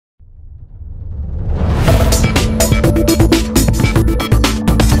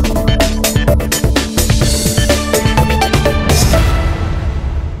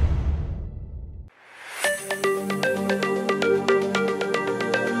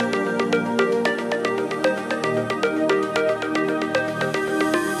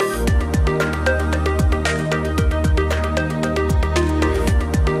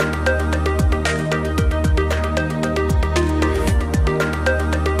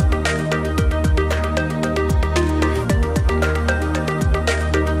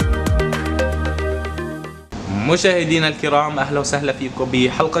مشاهدينا الكرام، أهلا وسهلا فيكم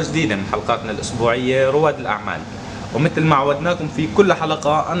بحلقة جديدة من حلقاتنا الأسبوعية رواد الأعمال. ومثل ما عودناكم في كل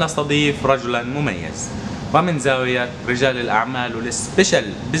حلقة أنا استضيف رجلا مميز، ومن زاوية رجال الأعمال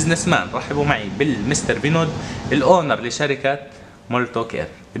والسبيشال بزنس مان رحبوا معي بالمستر فينود الأونر لشركة مولتوكير.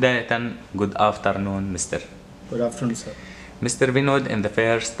 بداية good afternoon Mr. Good afternoon, sir. Mr. Vinod, in the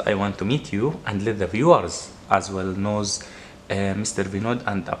first I want to meet you and let the viewers as well knows Mr. Vinod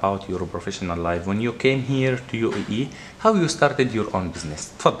and about your professional life. When you came here to UAE, how you started your own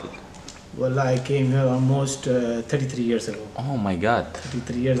business? تفضل. Well, I came here almost 33 years ago. Oh my God.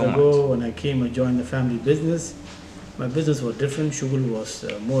 33 years ago, when I came, I joined the family business. My business was different. Shugul was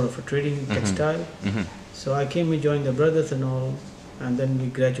more of a trading, textile. So I came and joined the brothers and all, and then we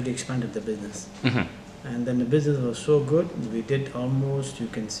gradually expanded the business. And then the business was so good, we did almost, you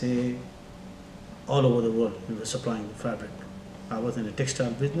can say, all over the world. We were supplying the fabric. I was in a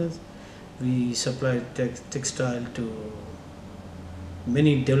textile business. We supplied textile to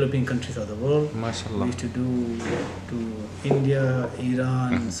many developing countries of the world. MashaAllah. We used to do to India,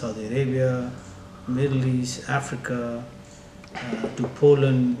 Iran, Saudi Arabia, Middle East, Africa, to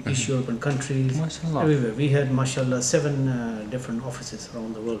Poland, East European countries, MashaAllah. everywhere. We had, mashallah, 7 different offices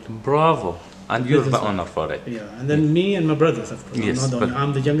around the world. Bravo. And you're the Business owner for it. Yeah, and then me and my brothers, of course. Yes,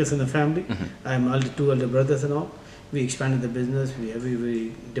 I'm the youngest in the family. I'm two elder brothers and all. We expanded the business. We have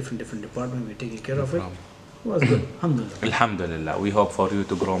different departments. We're taking care of it. It was good. Alhamdulillah. Alhamdulillah. We hope for you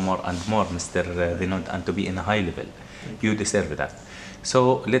to grow more and more, Mr. Vinod, and to be in a high level. You deserve that. So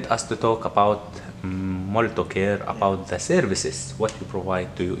let us to talk about Moltocare, about the services, what you provide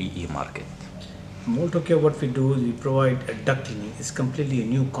to UAE market. Moltocare, what we do is we provide a duct cleaning. It's completely a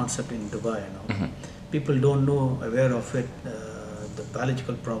new concept in Dubai. People don't know, aware of it, the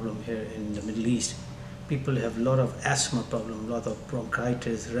biological problem here in the Middle East. People have a lot of asthma problem, a lot of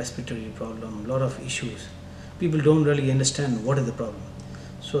bronchitis, respiratory problem, a lot of issues. People don't really understand what is the problem.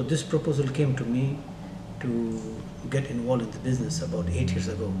 So this proposal came to me to get involved in the business about 8 years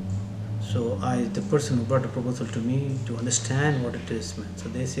ago. So the person who brought the proposal to me to understand what it is, man. So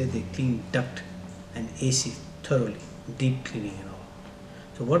they say they clean duct and AC thoroughly, deep cleaning and all.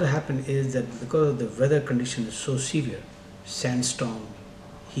 So what happened is that because the weather condition is so severe, sandstorm,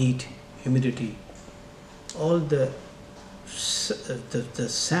 heat, humidity, all the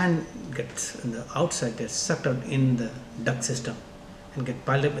sand gets in the outside, gets sucked out in the duct system and get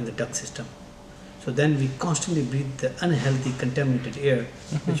piled up in the duct system. So then we constantly breathe the unhealthy contaminated air,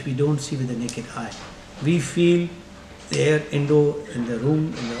 which we don't see with the naked eye. We feel the air indoor in the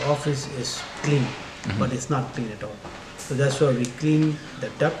room, in the office is clean, but it's not clean at all. So that's why we clean the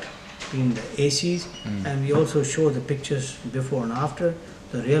duct, clean the ACs, and we also show the pictures before and after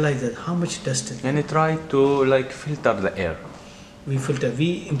to realize that how much dust is. And you try to like filter the air. We filter,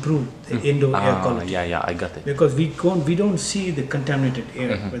 we improve the indoor air quality. Yeah, I got it. Because we don't see the contaminated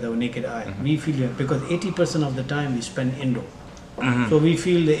air with our naked eye. We feel it because 80% of the time we spend indoor. So we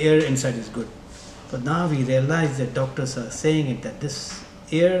feel the air inside is good. But now we realize that doctors are saying it that this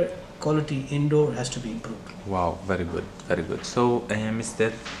air quality indoor has to be improved. Wow, very good, very good. So,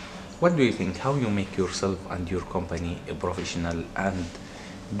 Mr. What do you think? How you make yourself and your company a professional and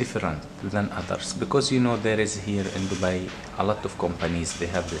different than others? Because you know there is here in Dubai a lot of companies, they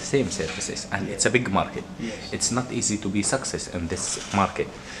have the same services and it's a big market. Yes. It's not easy to be success in this market.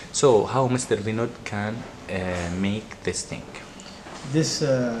 So how Mr. Vinod can make this thing? This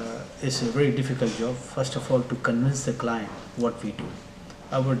is a very difficult job. First of all, to convince the client what we do.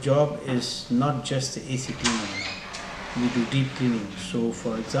 Our job is not just the AC cleaning. We do deep cleaning. So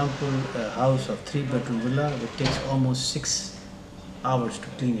for example, a house of 3-bedroom villa, it takes almost 6 hours to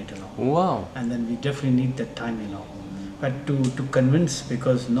clean it, Wow. And then we definitely need that time, But to convince,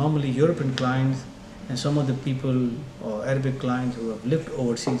 because normally European clients and some of the people or Arabic clients who have lived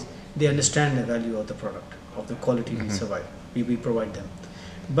overseas, they understand the value of the product, of the quality we provide them.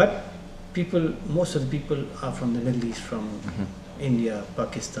 But most of the people are from the Middle East, from India,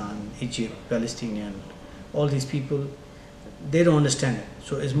 Pakistan, Egypt, Palestinian, all these people, they don't understand it.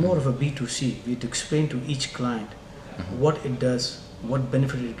 So it's more of a B2C. We have to explain to each client what it does, what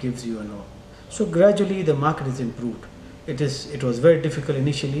benefit it gives you and all. So gradually the market is improved. It was very difficult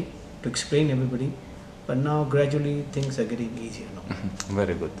initially to explain everybody, but now gradually things are getting easier now.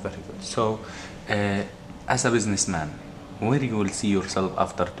 Very good, very good. So as a businessman, where you will see yourself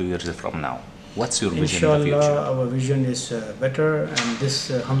after 2 years from now? What's your vision in the future? Inshallah, our vision is better, and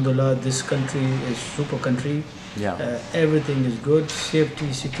this, alhamdulillah, this country is super country. Yeah. Everything is good,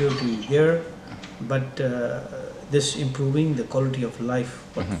 safety, security is there, but this improving the quality of life,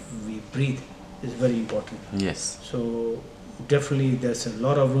 what we breathe, is very important. Yes. So definitely there's a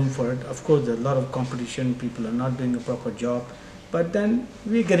lot of room for it. Of course, there's a lot of competition. People are not doing a proper job, but then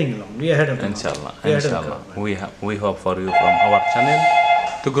we're getting along. We're ahead of the Inshallah, market. We're ahead of the inshallah. curve. We hope for you from our channel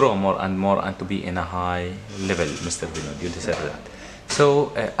to grow more and more and to be in a high level, Mr. Vinod. You deserve that.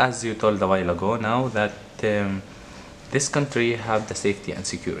 So, as you told a while ago now that this country have the safety and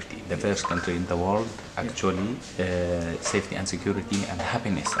security, the first country in the world actually, safety and security and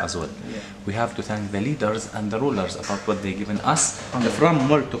happiness as well. Yeah. We have to thank the leaders and the rulers about what they given us from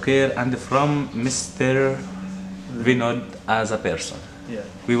Moltocare and from Mr. Vinod as a person. Yeah.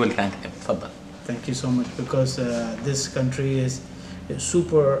 We will thank him. Tfaddal. Thank you so much, because this country is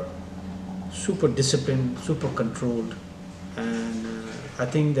super disciplined, super controlled, and I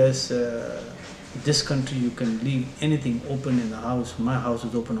think there's this country you can leave anything open in the house. My house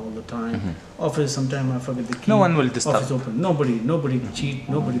is open all the time. Office, sometimes I forget the key. No one will disturb. Office open. Nobody cheat.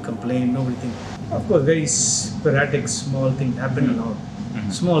 Nobody complain. Nobody think. Of course, very sporadic, small thing happen and all.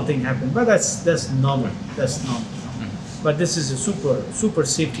 Small thing happen, but that's normal. That's normal. But this is a super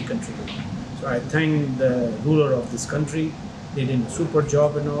safety country. So I thank the ruler of this country. They did a super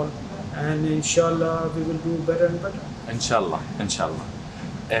job and all. And inshallah, we will do better and better. Inshallah, inshallah.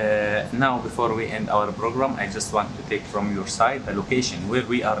 Now, before we end our program, I just want to take from your side the location where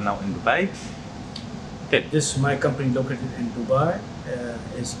we are now in Dubai. This is my company located in Dubai.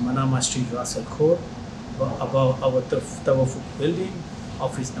 It's Manama Street, Ras Al Khor, above our Tawafuk building.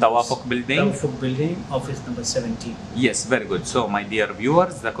 Office number Tawafuk building? Tawafuk building, office number 17. Yes, very good. So, my dear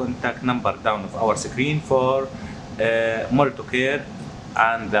viewers, the contact number down of our screen for Moltocare,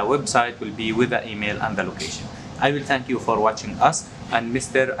 and the website will be with the email and the location. I will thank you for watching us, and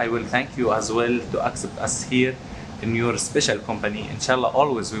Mr. I will thank you as well to accept us here in your special company. Inshallah,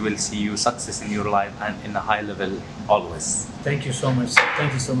 always we will see you success in your life and in a high level always. Thank you so much.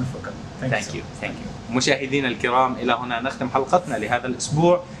 Thank you so much for coming. Thank you. Thank you. مشاهدينا الكرام، إلى هنا نختم حلقتنا لهذا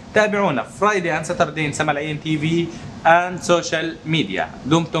الأسبوع. تابعونا Friday and Saturday in 7 العين TV and social media.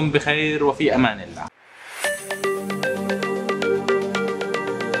 دمتم بخير وفي أمان الله.